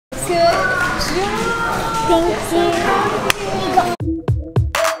Thank you.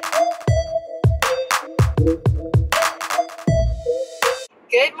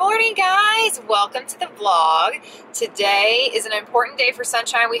 Good morning, guys. Welcome to the vlog. Today is an important day for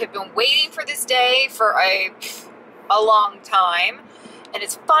Sunshine. We have been waiting for this day for a long time, and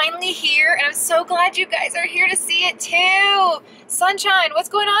it's finally here, and I'm so glad you guys are here to see it too. Sunshine, what's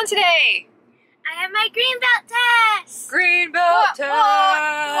going on today? I have my greenbelt test. Greenbelt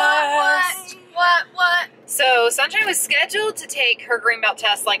test. What? So Sunshine was scheduled to take her greenbelt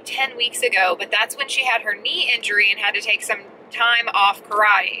test like 10 weeks ago, but that's when she had her knee injury and had to take some time off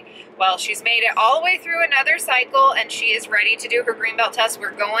karate. Well, she's made it all the way through another cycle and she is ready to do her greenbelt test.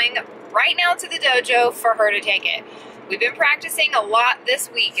 We're going right now to the dojo for her to take it. We've been practicing a lot this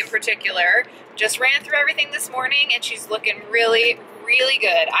week in particular. Just ran through everything this morning and she's looking really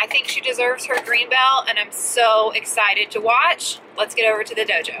good. I think she deserves her green belt and I'm so excited to watch. Let's get over to the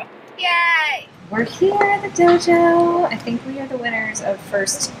dojo. Yay! We're here at the dojo. I think we are the winners of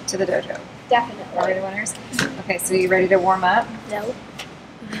first to the dojo. Definitely. Are we the winners? Okay, so you ready to warm up? No.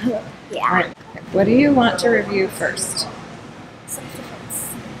 Yeah. All right. What do you want to review first? Self-defense.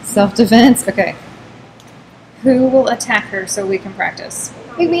 Self-defense? Okay. Who will attack her so we can practice?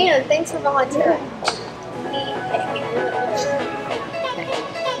 Hey man, thanks for volunteering.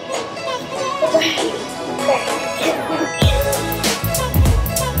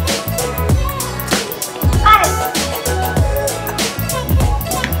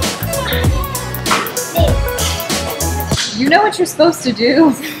 You know what you're supposed to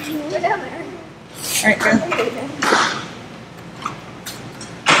do. Go down there. All right, go.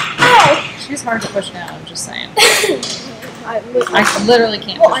 Oh. She's hard to push down, I'm just saying. I literally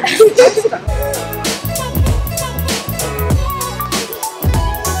can't push down.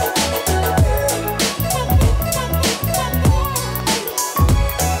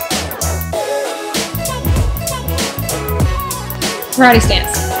 Karate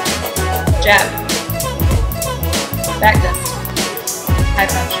stance. Jab. Back fist. High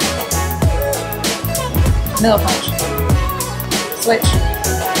punch. Middle punch. Switch.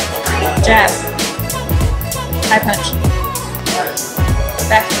 Jab. High punch.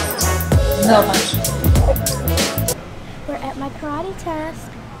 Back fist. Middle punch. We're at my karate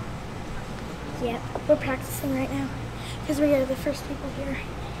test. Yep, we're practicing right now because we are the first people here.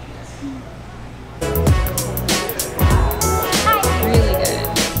 Really good.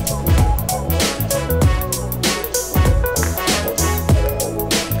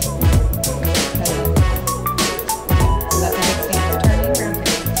 Is that the big stance for turning?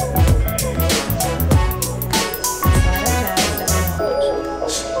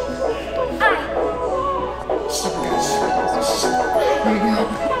 There you go.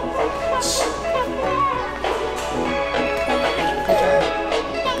 Good job.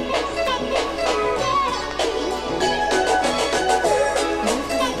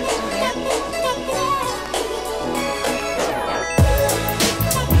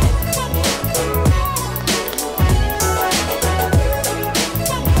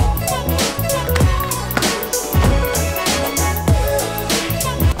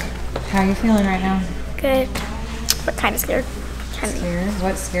 How are you feeling right now? Good, but kind of scared. Kind of. Scared?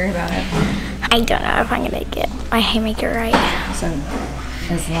 What's scary about it? I don't know if I'm gonna get my haymaker right. So,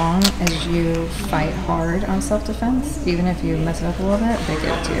 as long as you fight hard on self-defense, even if you mess it up a little bit, they give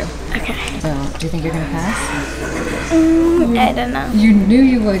it to you. Okay. So, do you think you're gonna pass? I don't know. You knew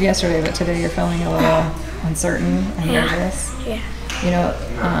you would yesterday, but today you're feeling a little uncertain and nervous. Yeah. You know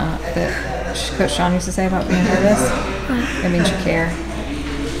that Coach Sean used to say about being nervous? It means you care.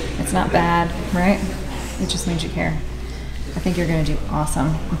 It's not bad, right? It just means you care. I think you're going to do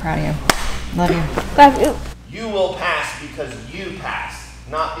awesome. I'm proud of you. Love you. Love you. You will pass because you passed,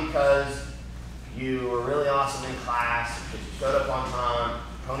 not because you were really awesome in class, because you showed up on time,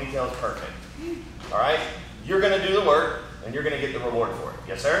 ponytail's perfect. All right? You're going to do the work, and you're going to get the reward for it.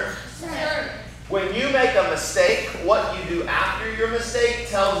 Yes, sir? Sir. When you make a mistake, what you do after your mistake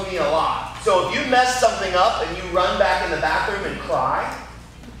tells me a lot. So if you mess something up and you run back in the bathroom and cry,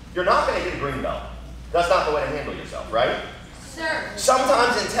 you're not going to get a green belt. That's not the way to handle yourself, right? Sir.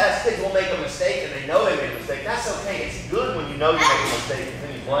 Sometimes in tests, kids will make a mistake and they know they made a mistake. That's okay. It's good when you know you make a mistake and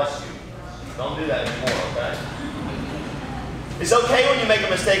then he bless you. Don't do that anymore, okay? It's okay when you make a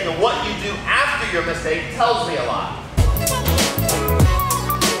mistake, and what you do after your mistake tells me a lot.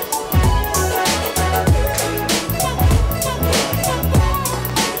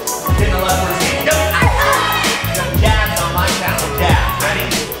 Get in the left hand. Go! Go jabs on my count. Jab.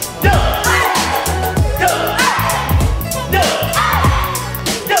 Ready? Go! Go! Go! Go!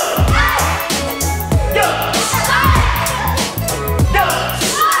 Go! Go!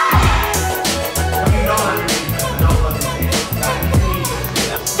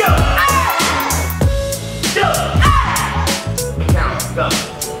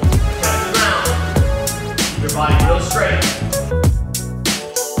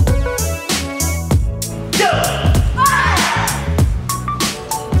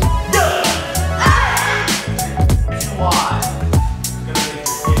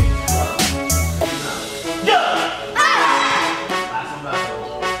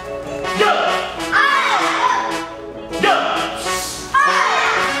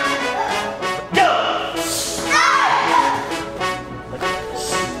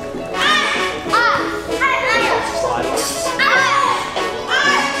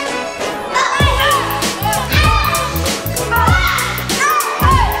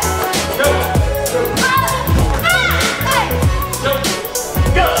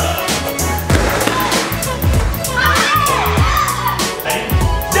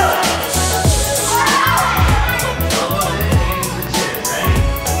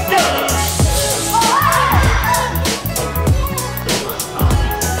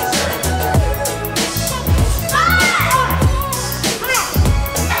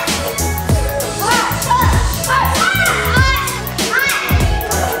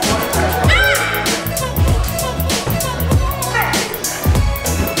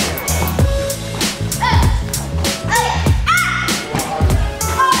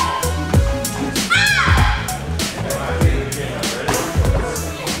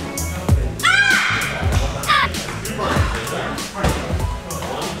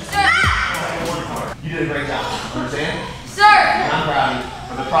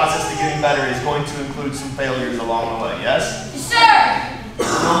 process to getting better is going to include some failures along the way, yes? Yes, sir!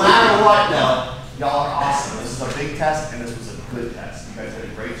 No matter what, though, y'all are awesome. This is a big test, and this was a good test. You guys did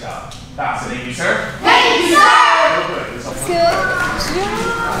a great job. Bounce it. Thank you, sir. Thank you, sir! Real quick. Thank you.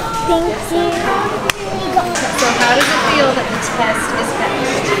 So how does it feel that the test is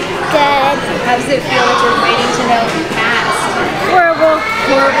passed? Good. How does it feel that you're waiting to know if you passed? Horrible.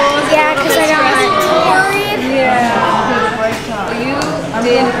 Horrible? Is it Yeah, a little because bit I got stressful? worried. Yeah. Well, you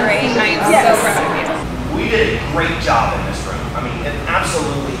did great. I am so proud of you. We did a great job in this room. I mean, an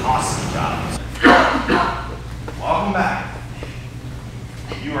absolutely awesome job. Welcome back.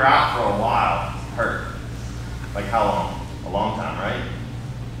 You were out for a while, hurt. Like how long? A long time, right?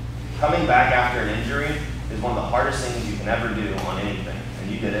 Coming back after an injury is one of the hardest things you can ever do on anything.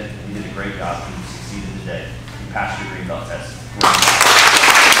 And you did it, and you did a great job, and you succeeded today. You passed your green belt test.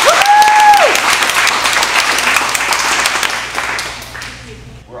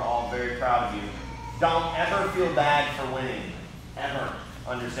 We're all very proud of you. Don't ever feel bad for winning. Ever.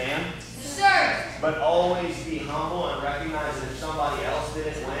 Understand? Yes, sir! But always be humble and recognize that if somebody else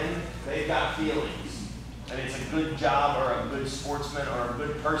didn't win, they've got feelings. And it's a good job or a good sportsman or a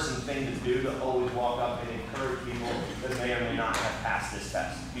good person thing to do to always walk up and encourage people that may or may not have passed this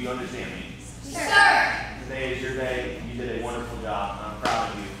test. Do you understand me? Yes, sir! Today is your day. You did a wonderful job. I'm proud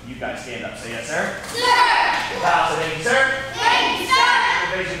of you. You guys stand up. Say yes, sir. Sir! Bow, say thank you, sir. Thank you, sir!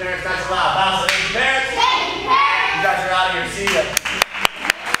 Thank you, parents. Nice and loud. Bow, say thank you, parents. Thank you, parents! You guys are out of here. See ya.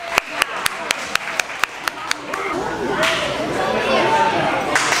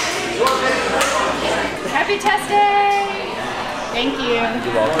 Happy test day! Thank you.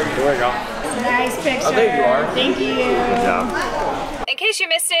 You're welcome. There we go. Nice picture. Oh, there you are. Thank you. Good job. In case you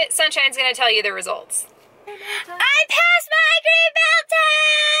missed it, Sunshine's going to tell you the results. I passed my green belt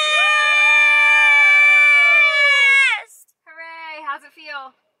test! Hooray! How's it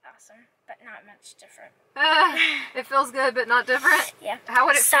feel? Awesome, but not much different. It feels good, but not different. Yeah. How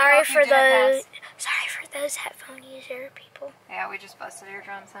would it Sorry feel if for you didn't pass? Sorry for those headphone user people. Yeah, we just busted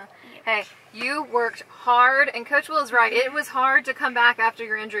eardrums, huh? Hey, you worked hard, and Coach Will is right. It was hard to come back after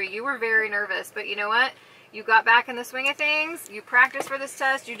your injury. You were very nervous, but you know what? You got back in the swing of things. You practiced for this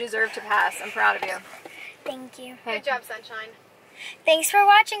test. You deserve to pass. I'm proud of you. Thank you. Hey. Good job, Sunshine. Thanks for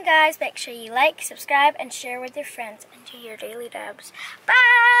watching, guys. Make sure you like, subscribe, and share with your friends, and do your daily dabs. Bye!